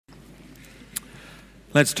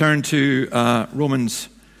Let's turn to Romans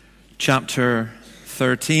chapter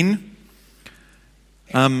 13.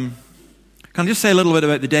 Can I just say a little bit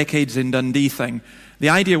about the Decades in Dundee thing? The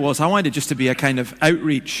idea was I wanted it just to be a kind of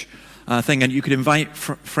outreach thing, and you could invite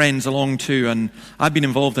friends along too. And I've been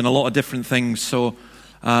involved in a lot of different things. So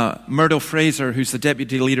Murdo Fraser, who's the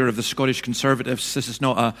deputy leader of the Scottish Conservatives, this is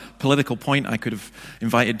not a political point. I could have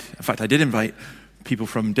invited, in fact I did invite people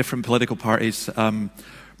from different political parties.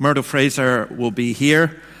 Murdo Fraser will be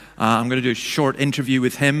here. I'm going to do a short interview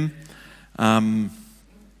with him. Kevin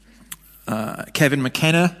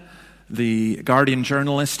McKenna, the Guardian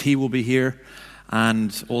journalist, he will be here.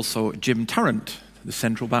 And also Jim Tarrant, the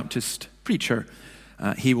Central Baptist preacher,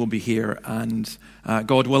 he will be here. And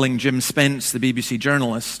God willing, Jim Spence, the BBC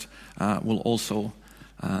journalist, will also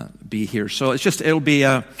be here. So it'll be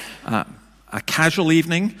a casual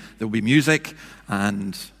evening. There will be music,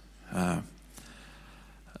 and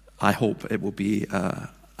I hope it will be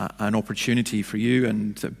an opportunity for you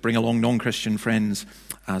and to bring along non-Christian friends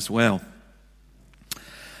as well.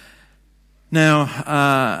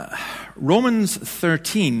 Now, Romans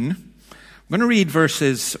 13, I'm going to read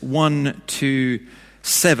verses 1 to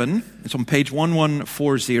 7. It's on page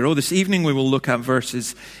 1140. This evening we will look at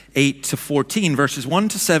verses 8 to 14. Verses 1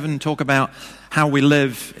 to 7 talk about how we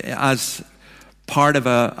live as part of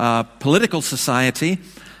a political society,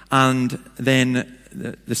 and then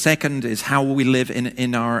the second is how we live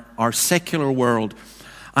in our secular world.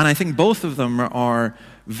 And I think both of them are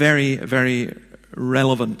very, very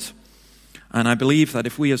relevant. And I believe that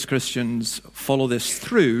if we as Christians follow this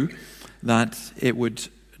through, that it would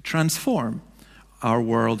transform our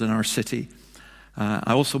world and our city.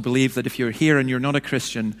 I also believe that if you're here and you're not a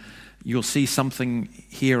Christian, you'll see something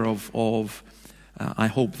here of I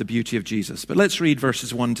hope, the beauty of Jesus. But let's read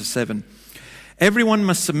verses 1 to 7. Everyone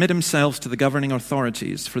must submit themselves to the governing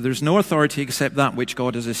authorities, for there is no authority except that which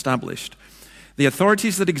God has established. The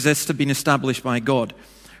authorities that exist have been established by God.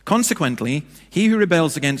 Consequently, he who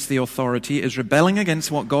rebels against the authority is rebelling against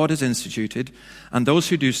what God has instituted, and those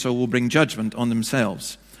who do so will bring judgment on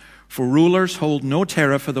themselves. For rulers hold no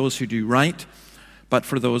terror for those who do right, but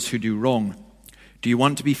for those who do wrong. Do you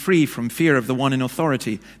want to be free from fear of the one in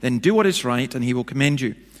authority? Then do what is right, and he will commend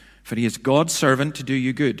you. For he is God's servant to do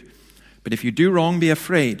you good. But if you do wrong, be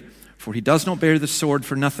afraid, for he does not bear the sword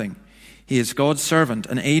for nothing. He is God's servant,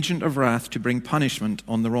 an agent of wrath to bring punishment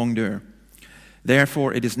on the wrongdoer.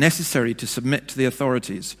 Therefore, it is necessary to submit to the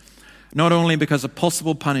authorities, not only because of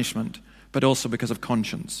possible punishment, but also because of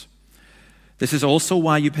conscience. This is also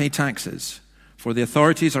why you pay taxes, for the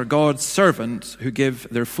authorities are God's servants who give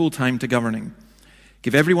their full time to governing.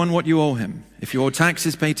 Give everyone what you owe him. If you owe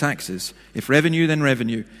taxes, pay taxes. If revenue, then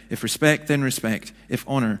revenue. If respect, then respect. If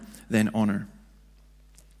honor, then honor.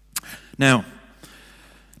 Now, a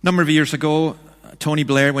number of years ago, Tony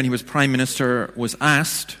Blair, when he was Prime Minister, was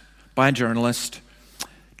asked by a journalist,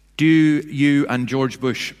 do you and George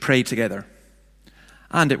Bush pray together?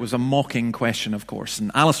 And it was a mocking question, of course. And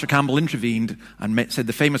Alistair Campbell intervened and said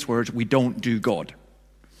the famous words, "We don't do God."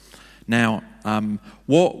 Now,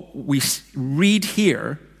 what we read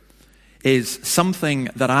here is something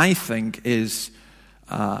that I think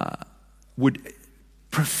would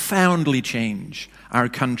profoundly change our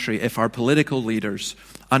country if our political leaders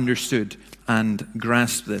understood and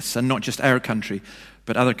grasped this, and not just our country,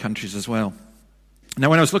 but other countries as well. Now,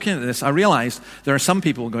 when I was looking at this, I realized there are some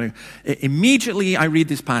people going, immediately I read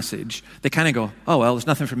this passage, they kind of go, oh, well, there's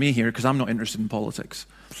nothing for me here because I'm not interested in politics.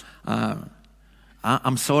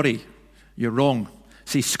 I'm sorry, you're wrong.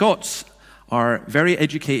 See, Scots are very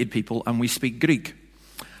educated people, and we speak Greek.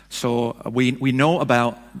 So we know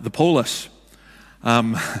about the polis.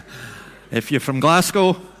 If you're from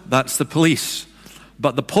Glasgow, that's the police.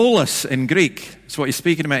 But the polis in Greek, so what he's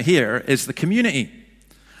speaking about here, is the community.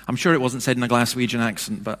 I'm sure it wasn't said in a Glaswegian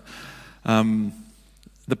accent, but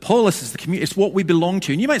the polis is the community. It's what we belong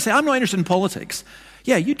to. And you might say, I'm not interested in politics.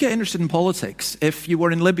 Yeah, you'd get interested in politics if you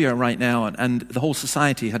were in Libya right now and the whole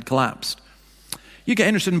society had collapsed. You get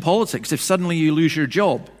interested in politics if suddenly you lose your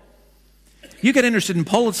job. You get interested in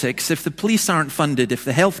politics if the police aren't funded, if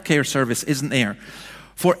the healthcare service isn't there.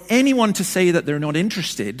 For anyone to say that they're not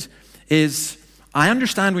interested is, I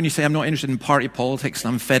understand when you say I'm not interested in party politics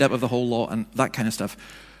and I'm fed up of the whole lot and that kind of stuff.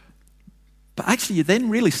 But actually you're then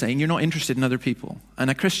really saying you're not interested in other people. And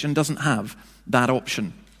a Christian doesn't have that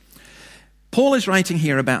option. Paul is writing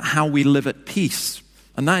here about how we live at peace.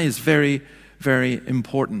 And that is very, very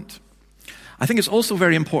important. I think it's also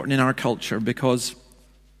very important in our culture because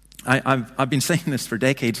I've been saying this for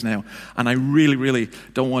decades now, and I really, really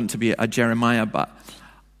don't want to be a Jeremiah, but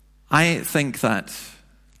I think that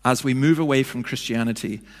as we move away from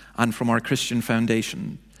Christianity and from our Christian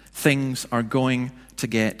foundation, things are going to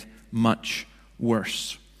get much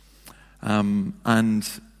worse. And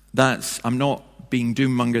I'm not being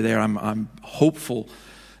doom-monger there. I'm hopeful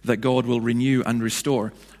that God will renew and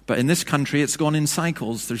restore. But in this country, it's gone in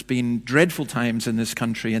cycles. There's been dreadful times in this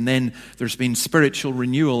country, and then there's been spiritual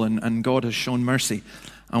renewal, and God has shown mercy.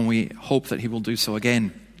 And we hope that he will do so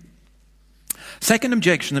again. Second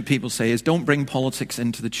objection that people say is, don't bring politics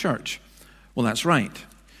into the church. Well, that's right.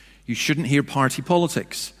 You shouldn't hear party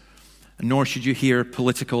politics, nor should you hear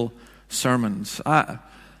political sermons.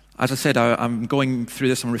 As I said, I'm going through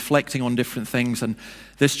this and reflecting on different things, and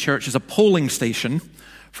this church is a polling station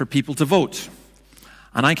for people to vote.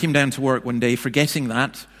 And I came down to work one day forgetting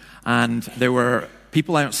that, and there were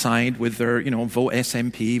people outside with their, vote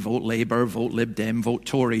SNP, vote Labour, vote Lib Dem, vote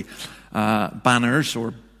Tory banners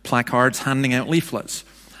or placards handing out leaflets.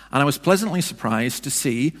 And I was pleasantly surprised to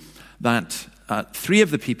see that 3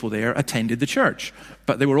 of the people there attended the church,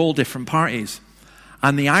 but they were all different parties.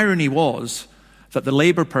 And the irony was that the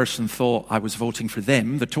Labour person thought I was voting for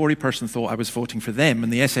them, the Tory person thought I was voting for them,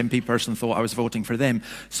 and the SNP person thought I was voting for them.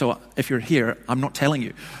 So if you're here, I'm not telling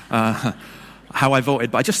you how I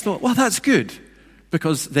voted, but I just thought, well, that's good,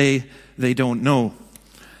 because they don't know.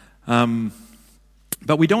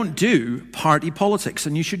 But we don't do party politics,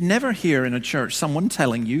 and you should never hear in a church someone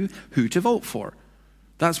telling you who to vote for.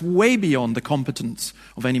 That's way beyond the competence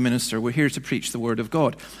of any minister. We're here to preach the word of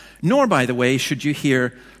God. Nor, by the way, should you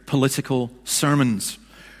hear political sermons.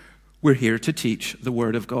 We're here to teach the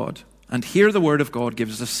word of God. And here the word of God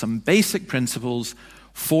gives us some basic principles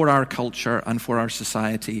for our culture and for our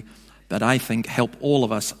society that I think help all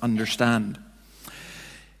of us understand.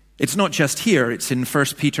 It's not just here, it's in 1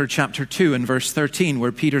 Peter chapter 2 and verse 13,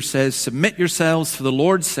 where Peter says, "Submit yourselves for the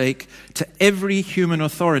Lord's sake to every human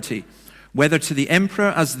authority, whether to the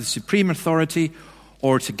emperor as the supreme authority,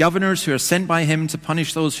 or to governors who are sent by him to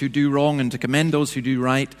punish those who do wrong and to commend those who do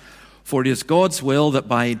right. For it is God's will that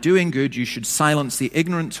by doing good you should silence the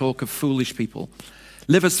ignorant talk of foolish people.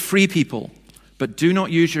 Live as free people, but do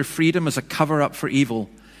not use your freedom as a cover-up for evil.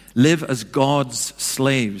 Live as God's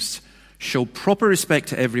slaves. Show proper respect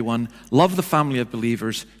to everyone. Love the family of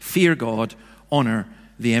believers. Fear God. Honor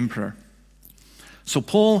the emperor." So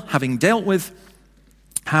Paul, having dealt with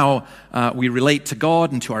how we relate to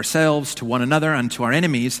God and to ourselves, to one another and to our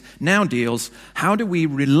enemies, now deals, how do we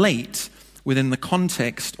relate within the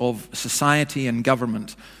context of society and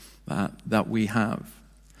government that we have.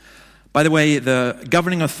 By the way, the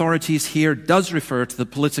governing authorities here does refer to the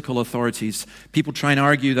political authorities. People try and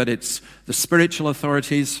argue that it's the spiritual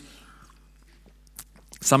authorities.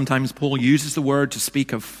 Sometimes Paul uses the word to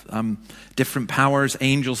speak of different powers,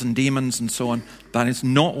 angels and demons and so on. That is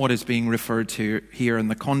not what is being referred to here, and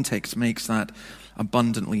the context makes that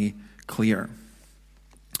abundantly clear.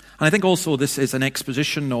 And I think also this is an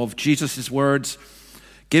exposition of Jesus' words,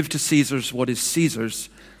 "Give to Caesar's what is Caesar's,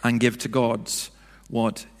 and give to God's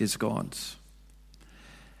what is God's."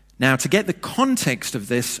 Now, to get the context of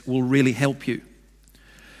this will really help you,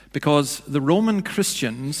 because the Roman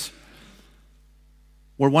Christians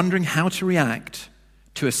were wondering how to react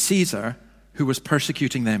to a Caesar who was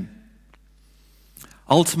persecuting them.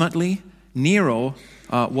 Ultimately, Nero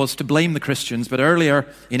was to blame the Christians, but earlier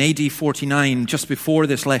in AD 49, just before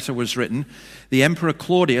this letter was written, the Emperor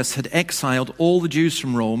Claudius had exiled all the Jews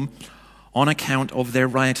from Rome on account of their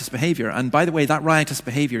riotous behavior. And by the way, that riotous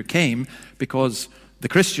behavior came because the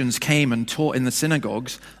Christians came and taught in the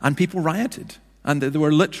synagogues, and people rioted, and there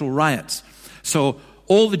were literal riots. So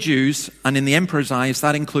all the Jews, and in the emperor's eyes,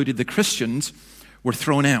 that included the Christians, were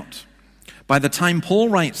thrown out. By the time Paul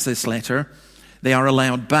writes this letter, they are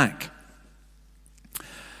allowed back.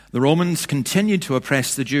 The Romans continued to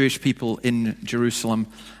oppress the Jewish people in Jerusalem,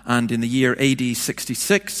 and in the year AD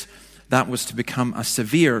 66, that was to become a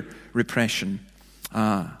severe repression.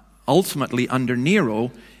 Ultimately, under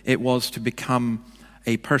Nero, it was to become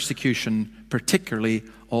a persecution, particularly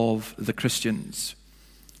of the Christians.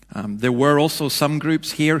 There were also some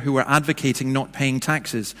groups here who were advocating not paying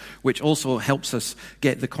taxes, which also helps us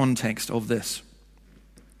get the context of this.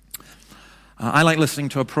 I like listening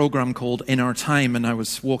to a program called In Our Time, and I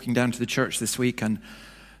was walking down to the church this week, and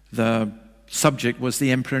the subject was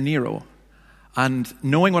the Emperor Nero. And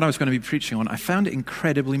knowing what I was going to be preaching on, I found it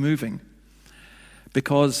incredibly moving,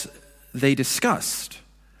 because they discussed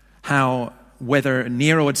how whether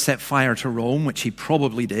Nero had set fire to Rome, which he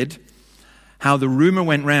probably did, how the rumor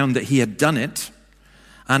went round that he had done it,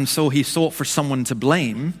 and so he sought for someone to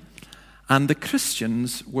blame, and the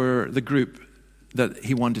Christians were the group that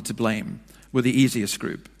he wanted to blame, were the easiest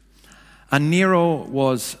group. And Nero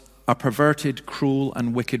was a perverted, cruel,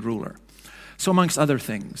 and wicked ruler. So amongst other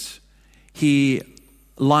things, he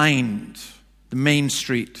lined the main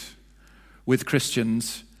street with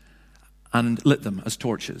Christians and lit them as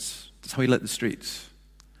torches. That's how he lit the streets.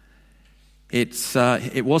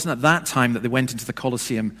 It wasn't at that time that they went into the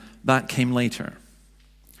Colosseum. That came later.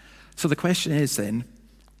 So the question is then,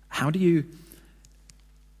 how do you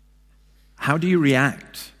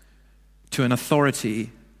react to an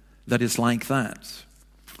authority that is like that?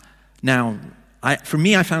 Now, for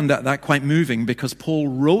me, I found that quite moving because Paul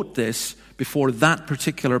wrote this before that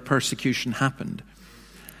particular persecution happened.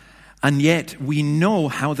 And yet, we know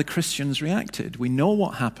how the Christians reacted. We know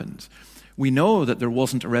what happened. We know that there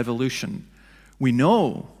wasn't a revolution. We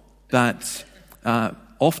know that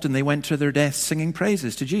often they went to their deaths singing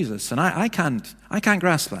praises to Jesus. And I can't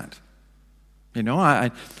grasp that. You know,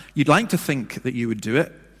 you'd like to think that you would do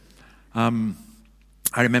it.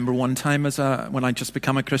 I remember one time when I'd just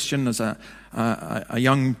become a Christian as a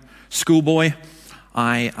young schoolboy,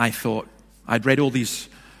 I thought, I'd read all these,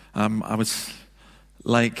 I was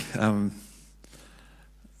like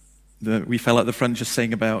we fell at the front just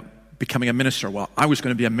saying about becoming a minister. Well, I was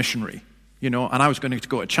going to be a missionary, you know, and I was going to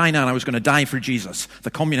go to China and I was going to die for Jesus.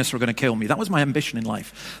 The communists were going to kill me. That was my ambition in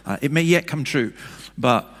life. It may yet come true,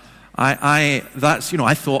 but I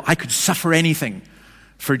thought I could suffer anything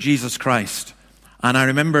for Jesus Christ. And I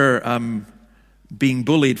remember being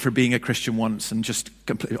bullied for being a Christian once and just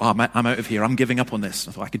completely, I'm out of here. I'm giving up on this.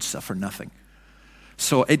 I thought I could suffer nothing.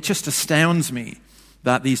 So it just astounds me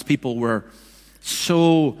that these people were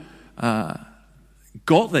so,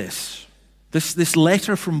 got this. This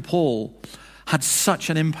letter from Paul had such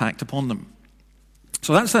an impact upon them.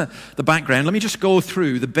 So that's the background. Let me just go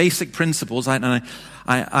through the basic principles.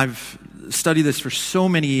 I've studied this for so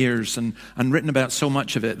many years and written about so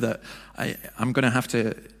much of it that I'm going to have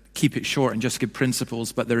to keep it short and just give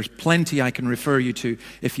principles, but there's plenty I can refer you to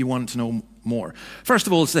if you want to know more. First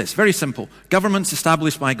of all, it's this, very simple. Governments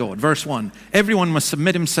established by God. Verse 1, everyone must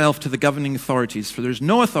submit himself to the governing authorities, for there's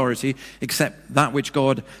no authority except that which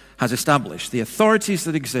God has established. The authorities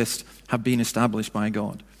that exist have been established by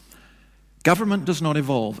God. Government does not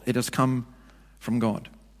evolve. It has come from God.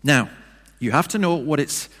 Now, you have to know what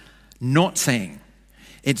it's not saying.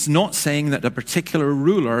 It's not saying that a particular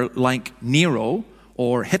ruler like Nero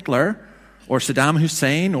or Hitler or Saddam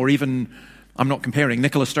Hussein or even, I'm not comparing,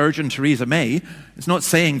 Nicola Sturgeon, Theresa May, it's not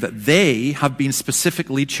saying that they have been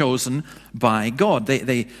specifically chosen by God.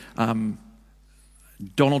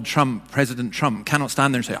 Donald Trump, President Trump, cannot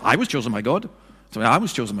stand there and say, I was chosen by God. So I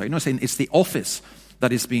was chosen by God. No, saying it's the office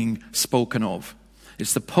that is being spoken of.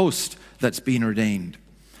 It's the post that's been ordained.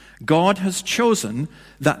 God has chosen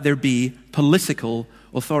that there be political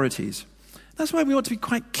authorities. That's why we ought to be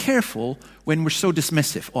quite careful when we're so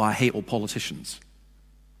dismissive. Oh, I hate all politicians.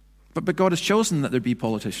 But God has chosen that there be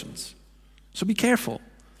politicians. So be careful.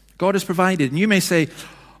 God has provided. And you may say,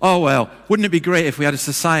 oh, well, wouldn't it be great if we had a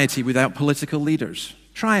society without political leaders?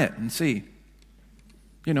 Try it and see.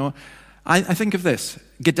 You know, I think of this.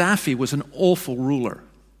 Gaddafi was an awful ruler.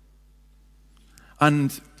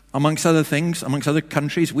 And amongst other things, amongst other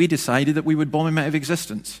countries, we decided that we would bomb him out of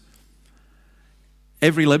existence.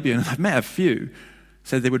 Every Libyan, I've met a few,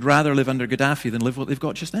 said they would rather live under Gaddafi than live what they've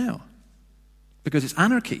got just now. Because it's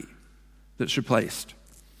anarchy that's replaced.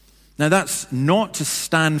 Now that's not to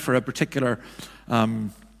stand for a particular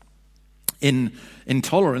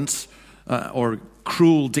intolerance or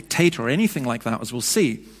cruel dictator or anything like that, as we'll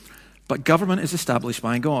see. But government is established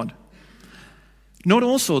by God. Note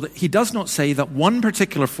also that he does not say that one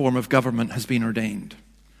particular form of government has been ordained.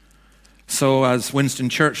 So as Winston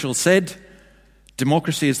Churchill said,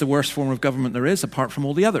 democracy is the worst form of government there is, apart from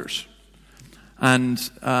all the others. And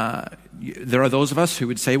there are those of us who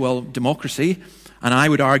would say, well, democracy, and I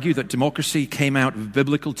would argue that democracy came out of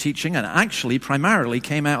biblical teaching and actually primarily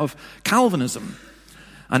came out of Calvinism.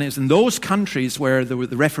 And it's in those countries where the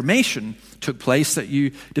Reformation took place that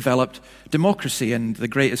you developed democracy. And the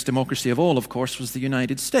greatest democracy of all, of course, was the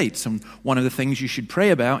United States. And one of the things you should pray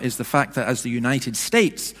about is the fact that as the United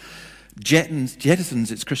States jettisons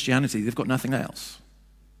its Christianity, they've got nothing else.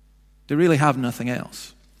 They really have nothing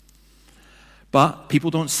else. But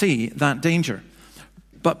people don't see that danger.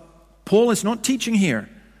 But Paul is not teaching here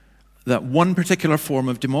that one particular form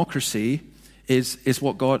of democracy is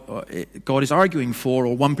what God is arguing for,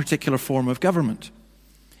 or one particular form of government.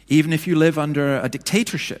 Even if you live under a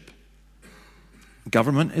dictatorship,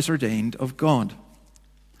 government is ordained of God.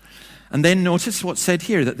 And then notice what's said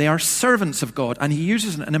here, that they are servants of God. And he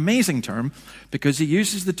uses an amazing term, because he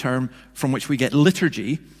uses the term from which we get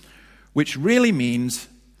liturgy, which really means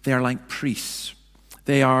they are like priests.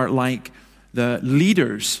 They are like the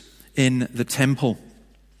leaders in the temple.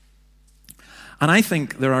 And I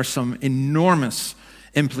think there are some enormous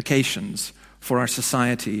implications for our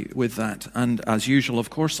society with that. And as usual, of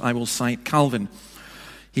course, I will cite Calvin.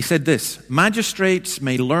 He said this: magistrates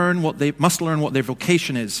must learn what their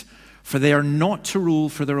vocation is, for they are not to rule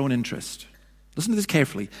for their own interest. Listen to this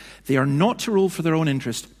carefully. They are not to rule for their own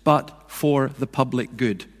interest, but for the public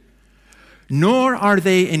good. Nor are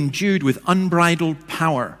they endued with unbridled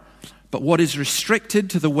power, but what is restricted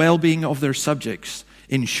to the well-being of their subjects.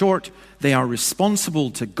 In short, they are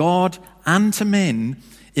responsible to God and to men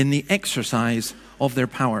in the exercise of their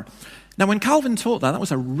power. Now, when Calvin taught that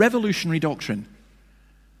was a revolutionary doctrine,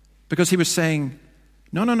 because he was saying,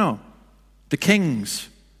 no. The kings,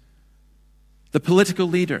 the political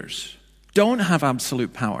leaders, don't have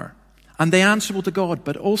absolute power, and they answerable to God,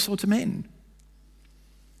 but also to men.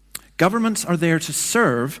 Governments are there to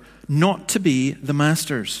serve, not to be the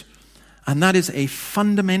masters. And that is a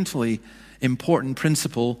fundamentally important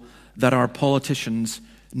principle that our politicians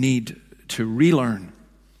need to relearn.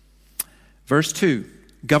 Verse 2,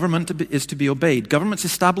 government is to be obeyed. Government's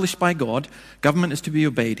established by God. Government is to be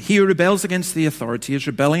obeyed. He who rebels against the authority is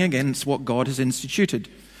rebelling against what God has instituted.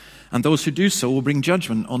 And those who do so will bring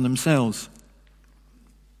judgment on themselves.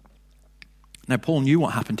 Now, Paul knew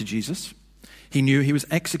what happened to Jesus. He knew he was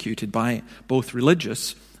executed by both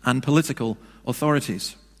religious and political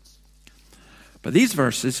authorities. But these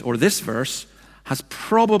verses, or this verse, has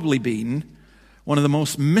probably been one of the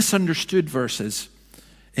most misunderstood verses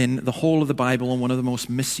in the whole of the Bible and one of the most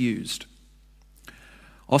misused.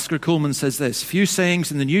 Oscar Kuhlman says this: few sayings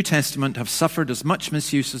in the New Testament have suffered as much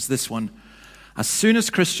misuse as this one. As soon as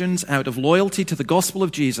Christians, out of loyalty to the gospel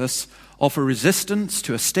of Jesus, offer resistance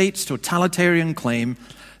to a state's totalitarian claim,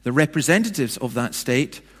 the representatives of that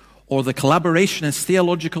state or the collaborationist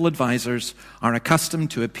theological advisors are accustomed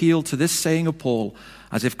to appeal to this saying of Paul,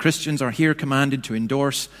 as if Christians are here commanded to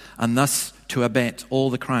endorse and thus to abet all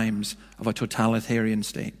the crimes of a totalitarian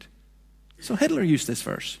state. So Hitler used this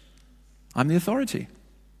verse. I'm the authority.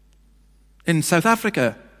 In South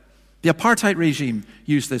Africa, the apartheid regime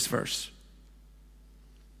used this verse.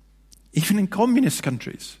 Even in communist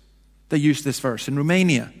countries, they used this verse. In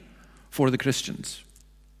Romania, for the Christians.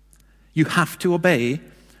 You have to obey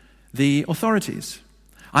the authorities.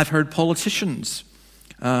 I've heard politicians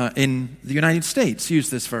in the United States use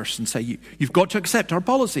this verse and say, you've got to accept our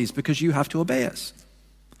policies because you have to obey us.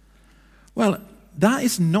 Well, that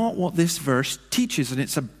is not what this verse teaches, and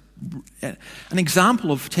it's an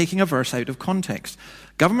example of taking a verse out of context.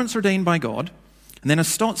 Government's ordained by God, and then as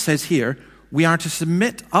Stott says here, we are to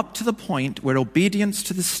submit up to the point where obedience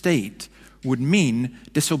to the state would mean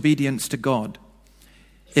disobedience to God.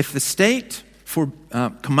 If the state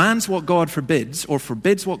commands what God forbids or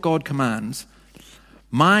forbids what God commands,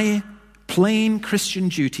 my plain Christian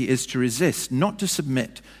duty is to resist, not to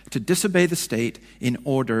submit, to disobey the state in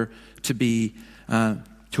order to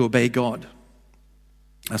obey God.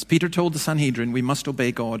 As Peter told the Sanhedrin, we must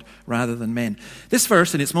obey God rather than men. This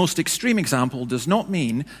verse, in its most extreme example, does not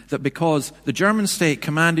mean that because the German state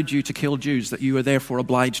commanded you to kill Jews, that you are therefore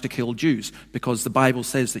obliged to kill Jews, because the Bible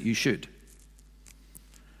says that you should.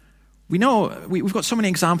 We know, we've got so many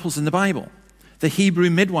examples in the Bible. The Hebrew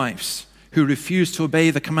midwives who refused to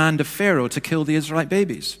obey the command of Pharaoh to kill the Israelite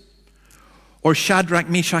babies. Or Shadrach,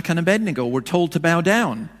 Meshach, and Abednego were told to bow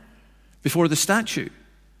down before the statue,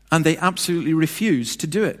 and they absolutely refused to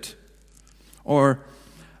do it. Or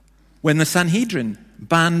when the Sanhedrin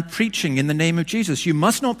banned preaching in the name of Jesus, you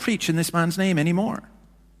must not preach in this man's name anymore.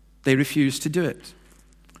 They refused to do it.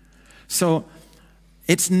 So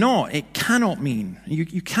it cannot mean,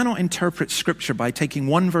 you cannot interpret Scripture by taking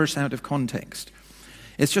one verse out of context.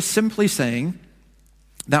 It's just simply saying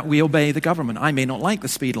that we obey the government. I may not like the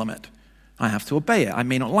speed limit. I have to obey it. I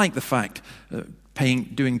may not like the fact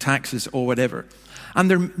doing taxes or whatever. And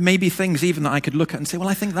there may be things even that I could look at and say, well,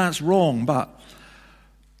 I think that's wrong. But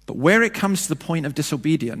where it comes to the point of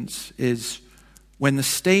disobedience is when the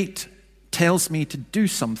state tells me to do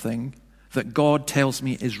something that God tells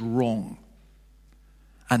me is wrong.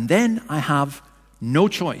 And then I have no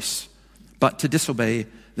choice but to disobey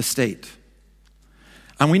the state.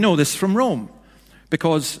 And we know this from Rome,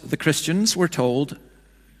 because the Christians were told,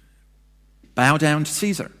 bow down to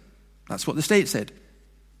Caesar. That's what the state said.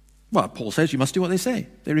 Well, Paul says you must do what they say.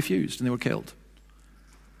 They refused and they were killed.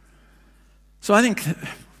 So I think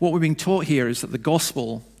what we're being taught here is that the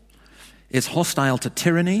gospel is hostile to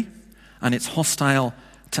tyranny and it's hostile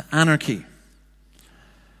to anarchy.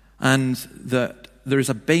 And that there is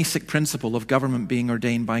a basic principle of government being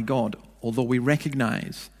ordained by God, although we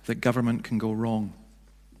recognize that government can go wrong.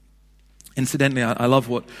 Incidentally, I love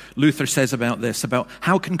what Luther says about this, about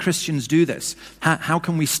how can Christians do this? How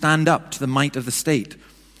can we stand up to the might of the state?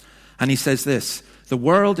 And he says this: the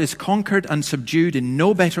world is conquered and subdued in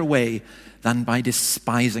no better way than by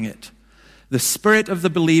despising it. The spirit of the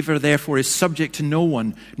believer, therefore, is subject to no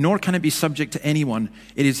one, nor can it be subject to anyone.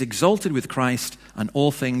 It is exalted with Christ, and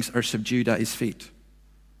all things are subdued at his feet.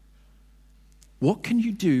 What can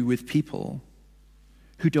you do with people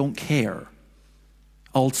who don't care,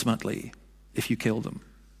 ultimately, if you kill them?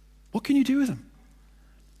 What can you do with them?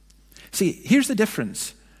 See, here's the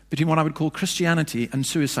difference between what I would call Christianity and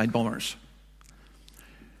suicide bombers.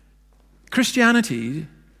 Christianity,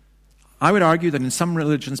 I would argue that in some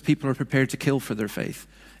religions people are prepared to kill for their faith.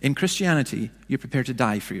 In Christianity, you're prepared to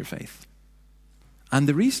die for your faith. And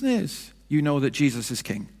the reason is, you know that Jesus is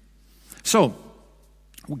king. So,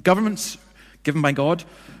 government's given by God.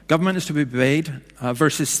 Government is to be obeyed.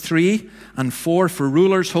 Verses 3 and 4, for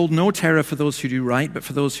rulers hold no terror for those who do right, but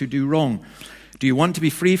for those who do wrong. Do you want to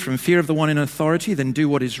be free from fear of the one in authority? Then do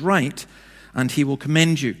what is right, and he will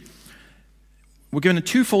commend you. We're given a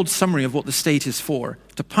twofold summary of what the state is for: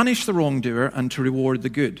 to punish the wrongdoer and to reward the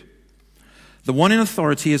good. The one in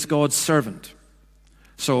authority is God's servant.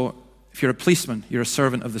 So, if you're a policeman, you're a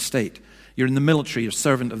servant of the state. You're in the military, you're a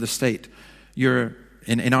servant of the state. You're,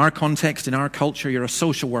 in our context, in our culture, you're a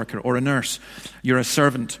social worker or a nurse. You're a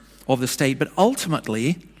servant of the state. But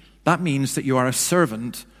ultimately, that means that you are a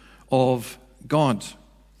servant of God.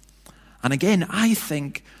 And again, I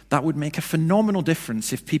think that would make a phenomenal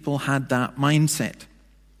difference if people had that mindset.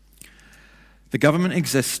 The government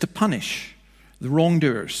exists to punish the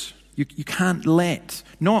wrongdoers. You can't let,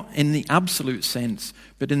 not in the absolute sense,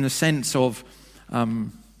 but in the sense of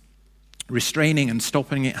restraining and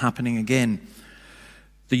stopping it happening again.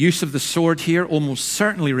 The use of the sword here almost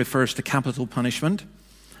certainly refers to capital punishment.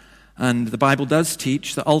 And the Bible does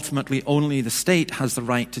teach that ultimately only the state has the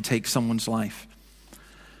right to take someone's life.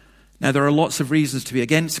 Now, there are lots of reasons to be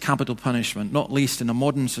against capital punishment, not least in a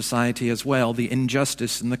modern society as well, the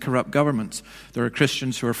injustice and the corrupt governments. There are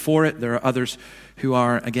Christians who are for it, there are others who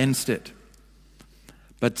are against it.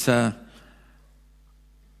 But, I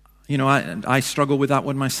struggle with that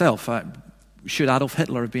one myself. Should Adolf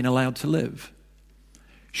Hitler have been allowed to live?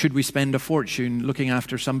 Should we spend a fortune looking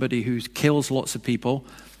after somebody who kills lots of people,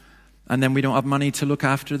 and then we don't have money to look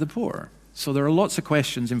after the poor? So there are lots of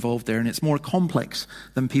questions involved there, and it's more complex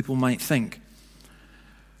than people might think.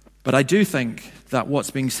 But I do think that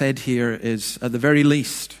what's being said here is, at the very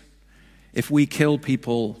least, if we kill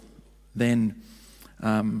people, then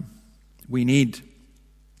we need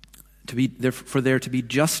to be for there to be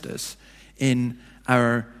justice in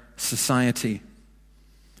our society.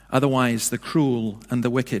 Otherwise, the cruel and the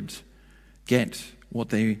wicked get what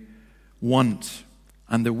they want,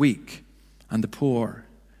 and the weak and the poor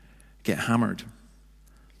get hammered.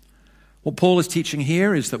 What Paul is teaching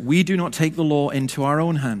here is that we do not take the law into our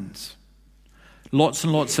own hands. Lots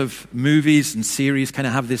and lots of movies and series kind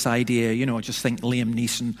of have this idea, just think Liam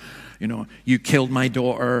Neeson, you killed my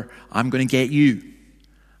daughter, I'm going to get you.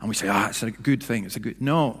 And we say, it's a good thing,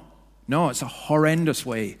 No, it's a horrendous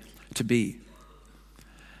way to be.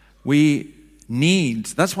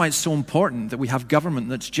 That's why it's so important that we have government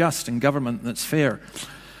that's just and government that's fair,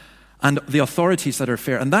 and the authorities that are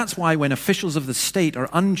fair. And that's why when officials of the state are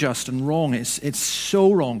unjust and wrong, it's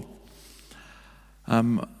so wrong.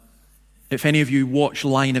 If any of you watch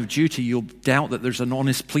Line of Duty, you'll doubt that there's an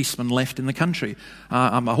honest policeman left in the country.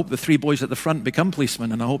 I hope the three boys at the front become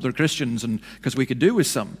policemen, and I hope they're Christians, and because we could do with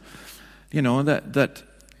some.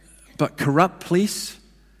 But corrupt police,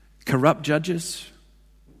 corrupt judges,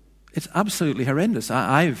 it's absolutely horrendous.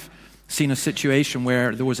 I've seen a situation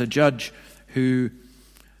where there was a judge who,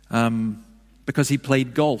 because he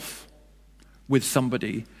played golf with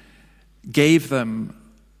somebody, gave them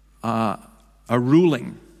a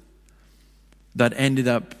ruling that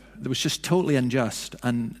was just totally unjust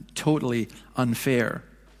and totally unfair.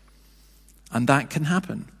 And that can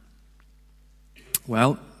happen.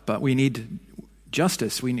 Well, but we need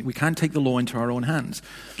justice. We can't take the law into our own hands.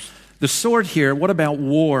 The sword here, what about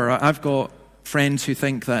war? I've got friends who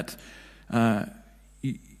think that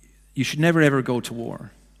you should never ever go to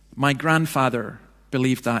war. My grandfather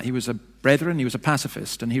believed that. He was a Brethren, he was a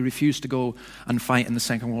pacifist, and he refused to go and fight in the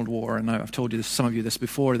Second World War. And I've told you some of you this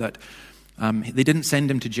before, that they didn't send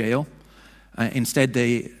him to jail. Instead,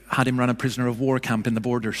 they had him run a prisoner of war camp in the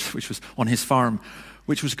borders, which was on his farm,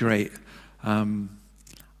 which was great.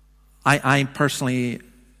 I personally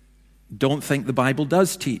don't think the Bible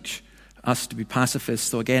does teach us to be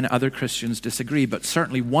pacifists, though again, other Christians disagree. But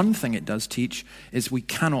certainly one thing it does teach is we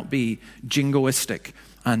cannot be jingoistic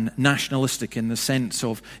and nationalistic in the sense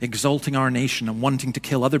of exalting our nation and wanting to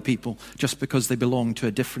kill other people just because they belong to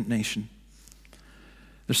a different nation.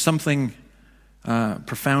 There's something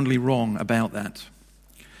profoundly wrong about that.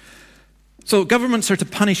 So governments are to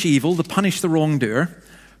punish evil, to punish the wrongdoer,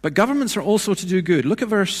 but governments are also to do good. Look at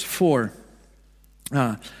verse 4.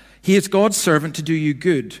 He is God's servant to do you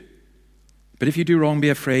good. But if you do wrong, be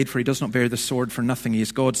afraid, for he does not bear the sword for nothing. He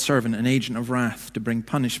is God's servant, an agent of wrath to bring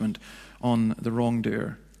punishment on the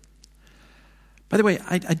wrongdoer. By the way,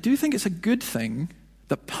 I do think it's a good thing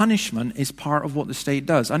that punishment is part of what the state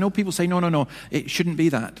does. I know people say, no, it shouldn't be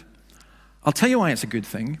that. I'll tell you why it's a good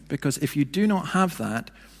thing, because if you do not have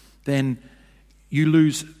that, then you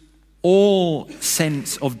lose all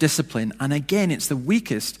sense of discipline. And again, it's the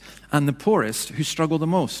weakest and the poorest who struggle the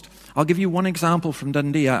most. I'll give you one example from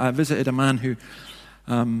Dundee. I visited a man who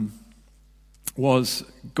was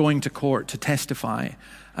going to court to testify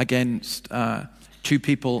against two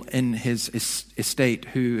people in his estate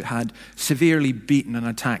who had severely beaten and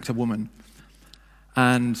attacked a woman.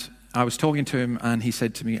 And I was talking to him, and he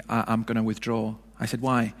said to me, I'm going to withdraw. I said,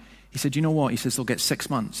 why? He said, you know what? He says, they'll get 6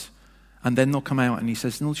 months. And then they'll come out, and he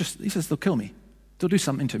says, they'll kill me. They'll do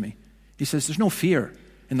something to me. He says, there's no fear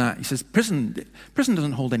in that. He says, prison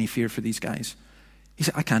doesn't hold any fear for these guys. He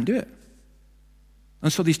said, I can't do it.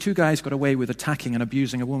 And so these two guys got away with attacking and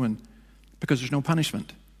abusing a woman because there's no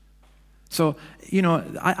punishment. So,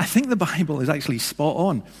 I think the Bible is actually spot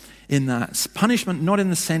on in that. Punishment not in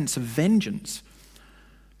the sense of vengeance,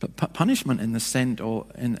 but punishment in the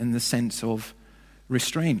sense of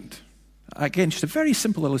restraint. Again, just a very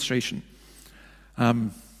simple illustration.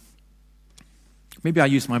 Maybe I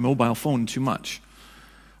use my mobile phone too much.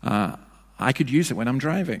 I could use it when I'm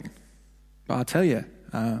driving. But I'll tell you,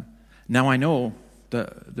 now I know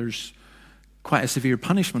that there's quite a severe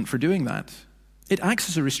punishment for doing that. It acts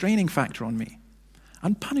as a restraining factor on me.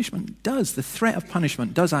 And punishment does, the threat of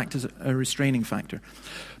punishment does act as a restraining factor.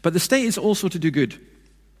 But the state is also to do good.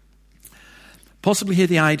 Possibly here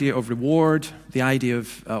the idea of reward, the idea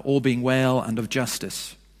of all being well, and of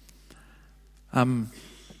justice. Some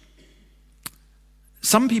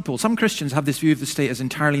Christians have this view of the state as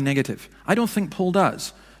entirely negative. I don't think Paul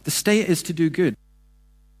does. The state is to do good.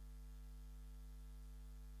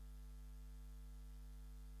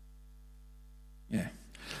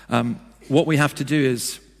 What we have to do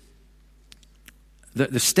is,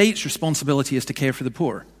 the state's responsibility is to care for the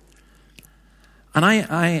poor. And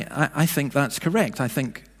I think that's correct. I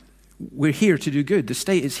think we're here to do good. The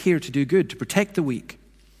state is here to do good, to protect the weak.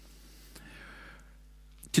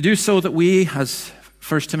 To do so that we, as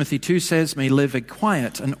 1 Timothy 2 says, may live a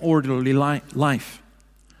quiet and orderly life.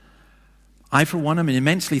 I, for one, am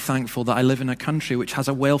immensely thankful that I live in a country which has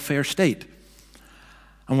a welfare state.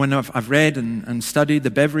 And when I've read and studied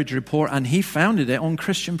the Beveridge Report, and he founded it on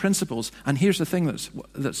Christian principles. And here's the thing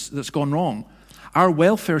that's gone wrong. Our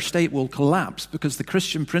welfare state will collapse because the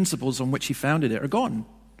Christian principles on which he founded it are gone.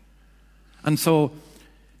 And so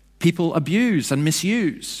people abuse and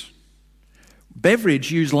misuse.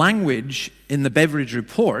 Beveridge used language in the Beveridge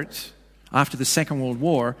Report after the Second World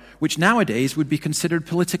War, which nowadays would be considered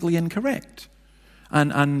politically incorrect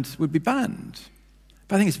and would be banned.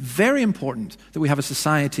 But I think it's very important that we have a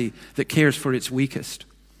society that cares for its weakest.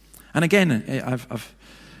 And again, I've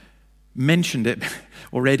mentioned it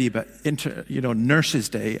already, but Nurses'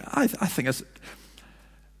 Day, I think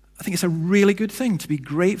it's a really good thing to be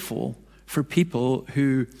grateful for people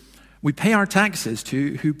who we pay our taxes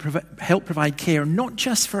to, who help provide care not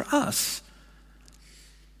just for us,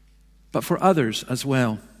 but for others as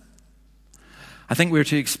well. I think we're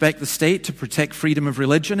to expect the state to protect freedom of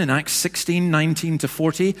religion. In Acts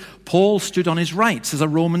 16:19-40, Paul stood on his rights as a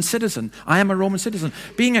Roman citizen. I am a Roman citizen.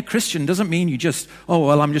 Being a Christian doesn't mean you just,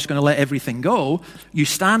 I'm just going to let everything go. You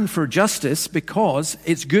stand for justice because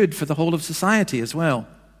it's good for the whole of society as well.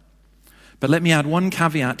 But let me add one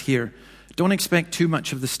caveat here. Don't expect too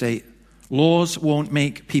much of the state. Laws won't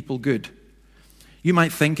make people good. You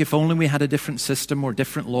might think if only we had a different system or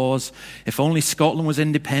different laws, if only Scotland was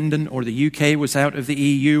independent or the UK was out of the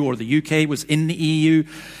EU or the UK was in the EU,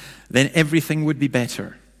 then everything would be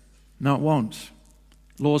better. No, it won't.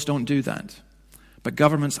 Laws don't do that. But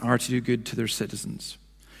governments are to do good to their citizens.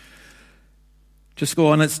 Just go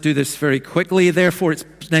on, let's do this very quickly. Therefore, it's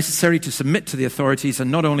necessary to submit to the authorities,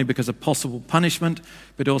 and not only because of possible punishment,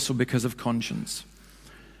 but also because of conscience.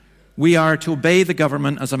 We are to obey the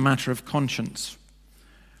government as a matter of conscience,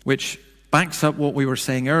 which backs up what we were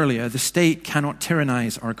saying earlier. The state cannot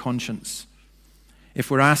tyrannize our conscience. If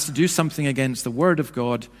we're asked to do something against the word of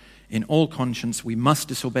God in all conscience, we must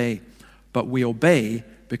disobey. But we obey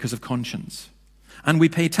because of conscience. And we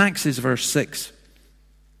pay taxes, verse 6.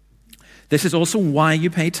 This is also why you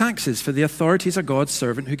pay taxes, for the authorities are God's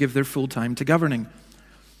servant who give their full time to governing.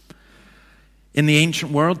 In the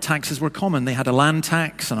ancient world, taxes were common. They had a land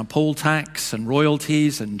tax and a poll tax and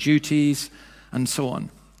royalties and duties and so on.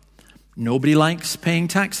 Nobody likes paying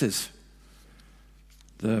taxes.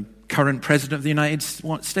 The current president of the United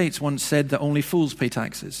States once said that only fools pay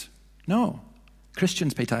taxes. No,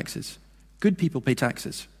 Christians pay taxes. Good people pay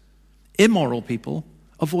taxes. Immoral people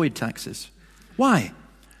avoid taxes. Why?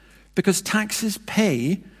 Because taxes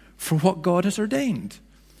pay for what God has ordained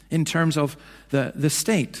in terms of the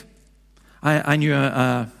state. I knew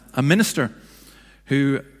a minister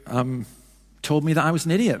who told me that I was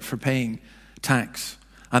an idiot for paying tax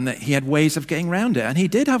and that he had ways of getting around it. And he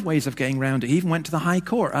did have ways of getting around it. He even went to the High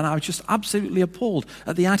Court, and I was just absolutely appalled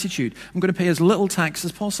at the attitude. I'm going to pay as little tax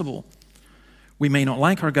as possible. We may not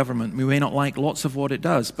like our government. We may not like lots of what it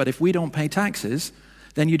does. But if we don't pay taxes,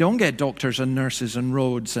 then you don't get doctors and nurses and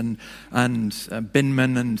roads and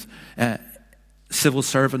binmen and civil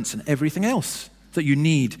servants and everything else that you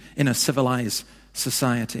need in a civilized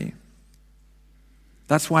society.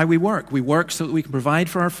 That's why we work. We work so that we can provide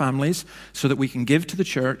for our families, so that we can give to the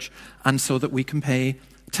church, and so that we can pay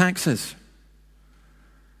taxes.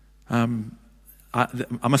 I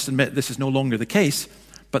must admit this is no longer the case,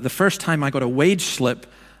 but the first time I got a wage slip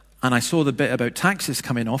and I saw the bit about taxes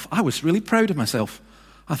coming off, I was really proud of myself.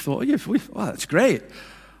 I thought, oh, that's great.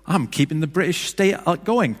 I'm keeping the British state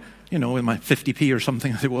going, with my 50p or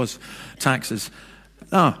something as it was, taxes.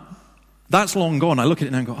 That's long gone. I look at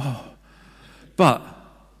it now and go, oh. But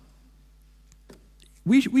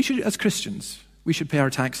we should, as Christians, we should pay our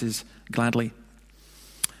taxes gladly.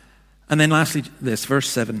 And then lastly, this, verse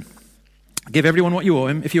 7. Give everyone what you owe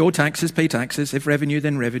him. If you owe taxes, pay taxes. If revenue,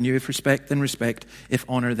 then revenue. If respect, then respect. If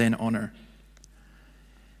honor, then honor.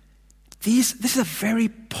 This is a very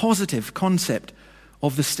positive concept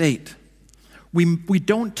of the state. We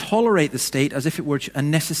don't tolerate the state as if it were a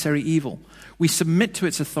necessary evil. We submit to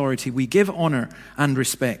its authority. We give honor and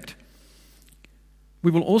respect.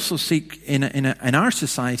 We will also seek in our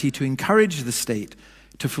society to encourage the state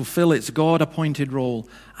to fulfill its God-appointed role,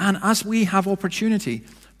 and as we have opportunity,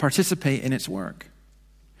 participate in its work.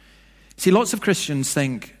 See, lots of Christians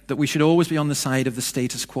think that we should always be on the side of the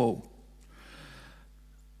status quo.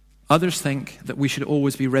 Others think that we should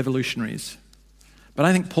always be revolutionaries. But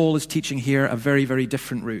I think Paul is teaching here a very, very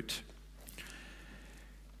different route.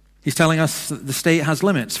 He's telling us that the state has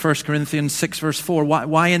limits. 1 Corinthians 6 verse 4.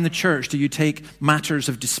 Why in the church do you take matters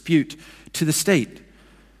of dispute to the state?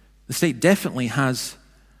 The state definitely has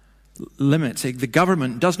limits. The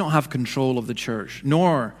government does not have control of the church,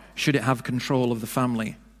 nor should it have control of the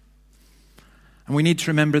family. And we need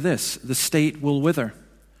to remember this: the state will wither.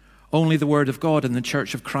 Only the word of God and the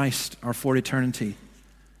church of Christ are for eternity.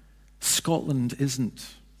 Scotland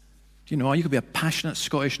isn't. You could be a passionate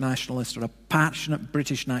Scottish nationalist or a passionate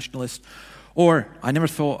British nationalist, or, I never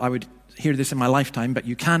thought I would hear this in my lifetime, but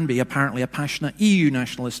you can be apparently a passionate EU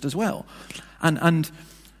nationalist as well. And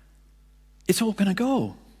it's all going to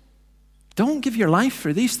go. Don't give your life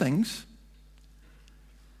for these things.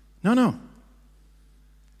 No.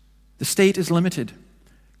 The state is limited.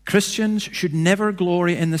 Christians should never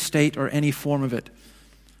glory in the state or any form of it.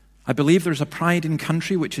 I believe there's a pride in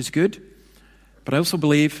country which is good, but I also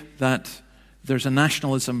believe that there's a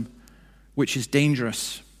nationalism which is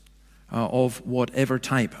dangerous of whatever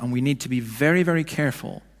type, and we need to be very, very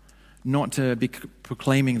careful not to be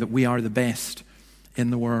proclaiming that we are the best in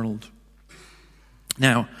the world.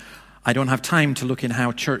 Now, I don't have time to look in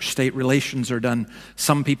how church-state relations are done.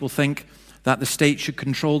 Some people think that the state should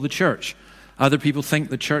control the church. Other people think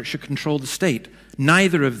the church should control the state.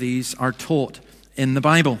 Neither of these are taught in the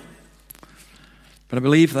Bible. But I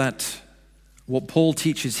believe that what Paul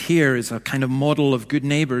teaches here is a kind of model of good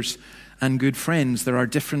neighbors and good friends. There are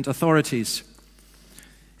different authorities.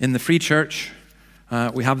 In the Free Church,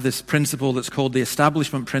 we have this principle that's called the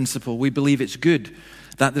establishment principle. We believe it's good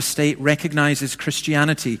that the state recognizes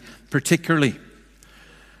Christianity particularly.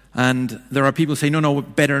 And there are people who say, no,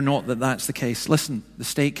 better not that that's the case. Listen, the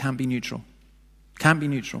state can't be neutral. Can't be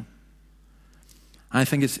neutral. I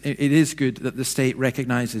think it is good that the state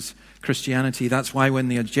recognizes Christianity. That's why when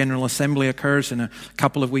the General Assembly occurs in a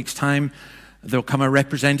couple of weeks' time, there'll come a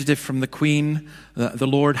representative from the Queen, the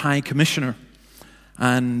Lord High Commissioner.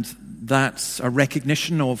 And that's a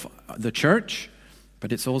recognition of the church,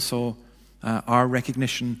 but it's also our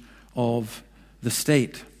recognition of the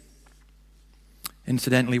state.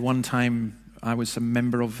 Incidentally, one time I was a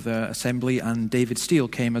member of the Assembly and David Steele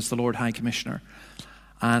came as the Lord High Commissioner.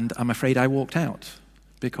 And I'm afraid I walked out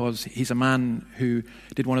because he's a man who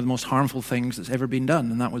did one of the most harmful things that's ever been done,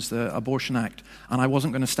 and that was the Abortion Act. And I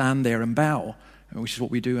wasn't going to stand there and bow, which is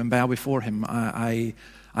what we do, and bow before him. I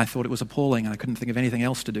thought it was appalling, and I couldn't think of anything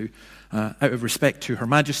else to do. Out of respect to Her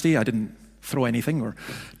Majesty, I didn't throw anything or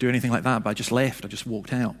do anything like that, but I just left. I just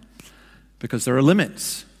walked out. Because there are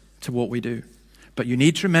limits to what we do. But you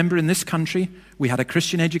need to remember, in this country, we had a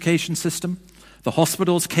Christian education system. The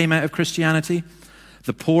hospitals came out of Christianity.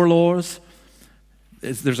 The poor laws.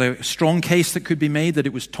 There's a strong case that could be made that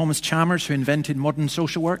it was Thomas Chalmers who invented modern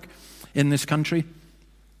social work in this country.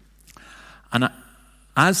 And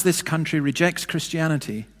as this country rejects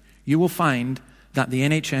Christianity, you will find that the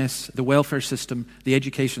NHS, the welfare system, the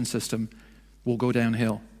education system will go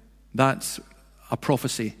downhill. That's a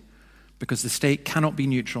prophecy, because the state cannot be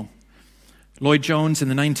neutral. Lloyd Jones in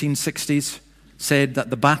the 1960s said that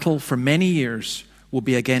the battle for many years will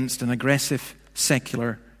be against an aggressive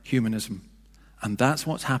secular humanism. And that's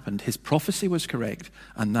what's happened. His prophecy was correct,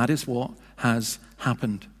 and that is what has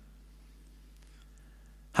happened.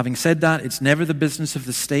 Having said that, it's never the business of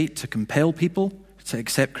the state to compel people to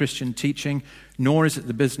accept Christian teaching, nor is it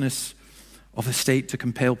the business of the state to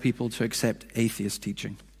compel people to accept atheist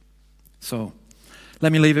teaching. So,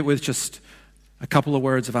 let me leave it with just a couple of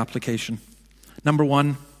words of application. Number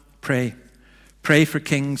one, pray. Pray for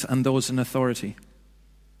kings and those in authority.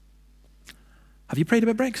 Have you prayed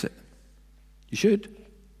about Brexit? You should.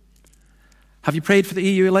 Have you prayed for the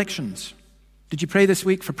EU elections? Did you pray this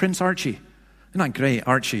week for Prince Archie? Isn't that great,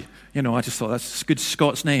 Archie? You know, I just thought that's a good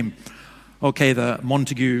Scots name. Okay, the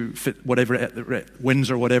Montague, whatever it wins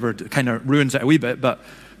or whatever, kind of ruins it a wee bit, but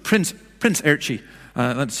Prince Archie,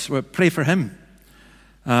 let's pray for him.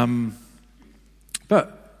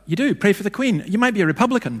 But you do, pray for the Queen. You might be a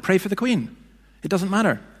Republican, pray for the Queen. It doesn't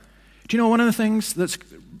matter. Do you know one of the things that's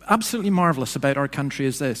absolutely marvelous about our country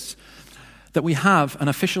is this, that we have an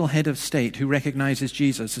official head of state who recognizes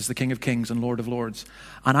Jesus as the King of Kings and Lord of Lords.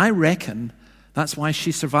 And I reckon that's why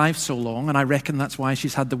she survived so long, and I reckon that's why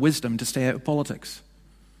she's had the wisdom to stay out of politics.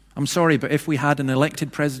 I'm sorry, but if we had an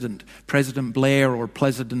elected president, President Blair or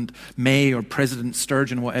President May or President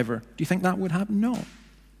Sturgeon or whatever, do you think that would happen? No.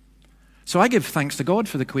 So I give thanks to God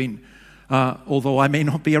for the Queen, although I may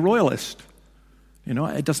not be a royalist. You know,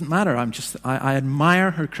 it doesn't matter. I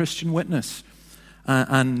admire her Christian witness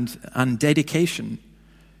and dedication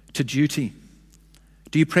to duty.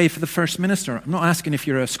 Do you pray for the First Minister? I'm not asking if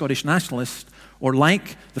you're a Scottish nationalist or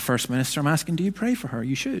like the First Minister. I'm asking, do you pray for her?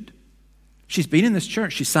 You should. She's been in this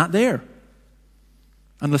church. She sat there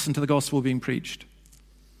and listened to the gospel being preached.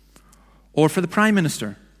 Or for the Prime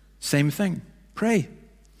Minister, same thing. Pray.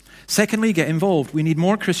 Secondly, get involved. We need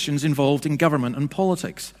more Christians involved in government and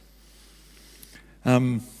politics.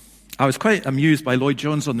 I was quite amused by Lloyd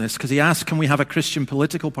Jones on this because he asked, can we have a Christian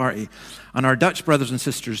political party? And our Dutch brothers and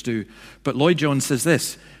sisters do. But Lloyd Jones says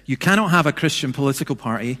this, you cannot have a Christian political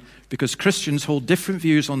party because Christians hold different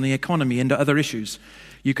views on the economy and other issues.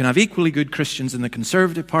 You can have equally good Christians in the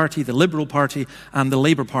Conservative Party, the Liberal Party, and the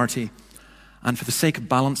Labour Party. And for the sake of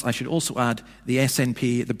balance, I should also add the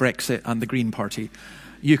SNP, the Brexit, and the Green Party.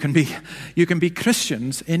 You can be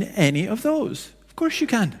Christians in any of those. Of course you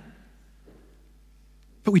can.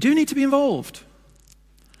 But we do need to be involved.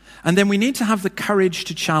 And then we need to have the courage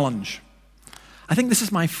to challenge. I think this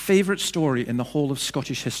is my favourite story in the whole of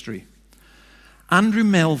Scottish history. Andrew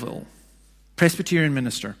Melville, Presbyterian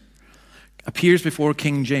minister, appears before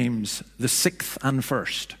King James, the 6th and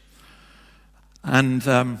 1st. And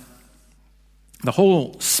the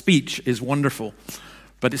whole speech is wonderful,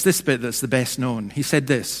 but it's this bit that's the best known. He said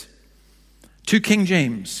this, to King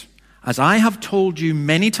James, as I have told you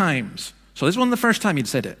many times, so this wasn't the first time he'd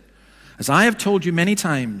said it. As I have told you many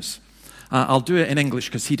times, I'll do it in English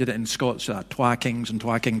because he did it in Scots, twa kings and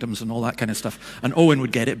twa kingdoms and all that kind of stuff. And Owen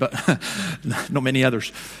would get it, but not many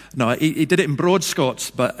others. No, he did it in broad Scots,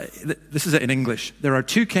 but this is it in English. There are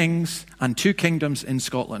 2 kings and 2 kingdoms in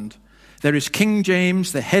Scotland. There is King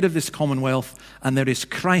James, the head of this commonwealth, and there is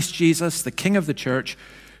Christ Jesus, the King of the church,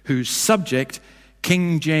 whose subject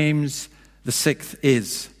King James the 6th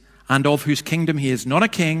is, and of whose kingdom he is not a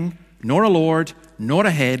king, nor a lord, nor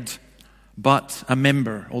a head, but a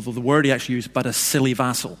member, although the word he actually used, but a silly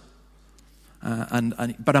vassal,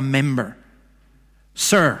 but a member.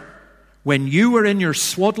 Sir, when you were in your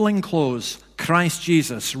swaddling clothes, Christ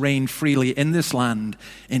Jesus reigned freely in this land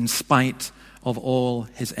in spite of all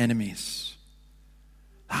his enemies.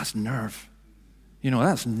 That's nerve. You know,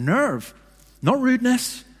 that's nerve. Not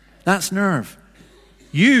rudeness, that's nerve.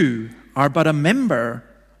 You are but a member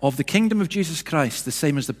of the kingdom of Jesus Christ, the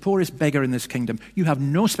same as the poorest beggar in this kingdom. You have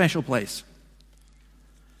no special place.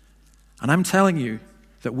 And I'm telling you,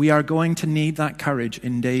 that we are going to need that courage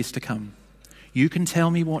in days to come. You can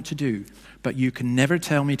tell me what to do, but you can never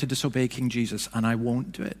tell me to disobey King Jesus, and I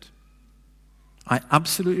won't do it. I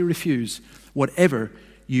absolutely refuse whatever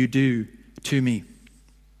you do to me.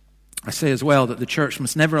 I say as well that the church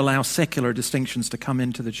must never allow secular distinctions to come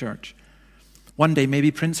into the church. One day,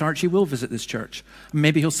 maybe Prince Archie will visit this church. And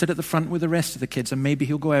maybe he'll sit at the front with the rest of the kids, and maybe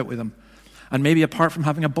he'll go out with them. And maybe apart from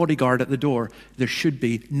having a bodyguard at the door, there should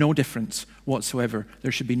be no difference whatsoever.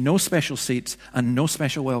 There should be no special seats and no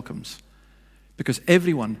special welcomes. Because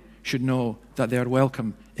everyone should know that they are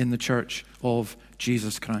welcome in the church of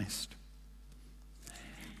Jesus Christ.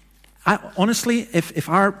 Honestly, if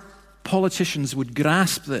our politicians would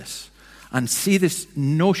grasp this and see this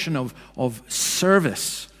notion of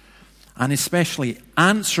service, and especially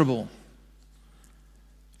answerable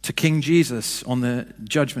to King Jesus on the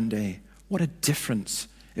judgment day, what a difference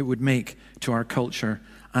it would make to our culture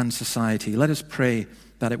and society. Let us pray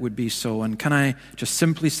that it would be so. And can I just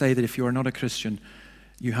simply say that if you are not a Christian,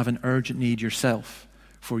 you have an urgent need yourself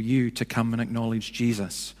for you to come and acknowledge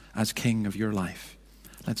Jesus as King of your life.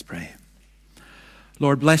 Let's pray.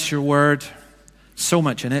 Lord, bless your word, so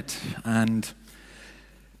much in it, and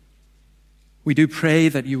we do pray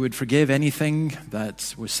that you would forgive anything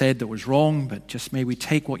that was said that was wrong, but just may we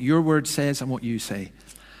take what your word says and what you say.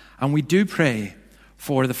 And we do pray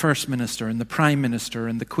for the First Minister and the Prime Minister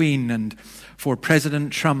and the Queen, and for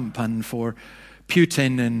President Trump and for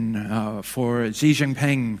Putin and for Xi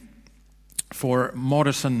Jinping, for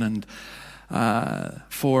Morrison and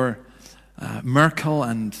for Merkel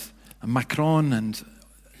and Macron and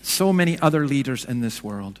so many other leaders in this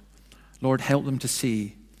world. Lord, help them to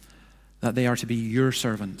see that they are to be your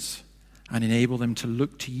servants, and enable them to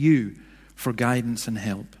look to you for guidance and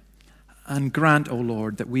help. And grant, O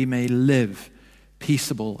Lord, that we may live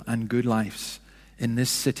peaceable and good lives in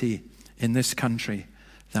this city, in this country,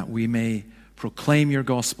 that we may proclaim your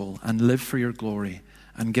gospel and live for your glory,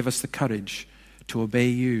 and give us the courage to obey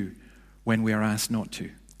you when we are asked not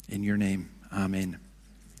to. In your name, amen.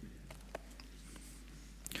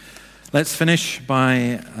 Let's finish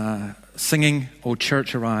by singing, O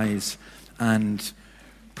Church Arise, and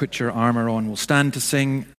put your armor on. We'll stand to sing.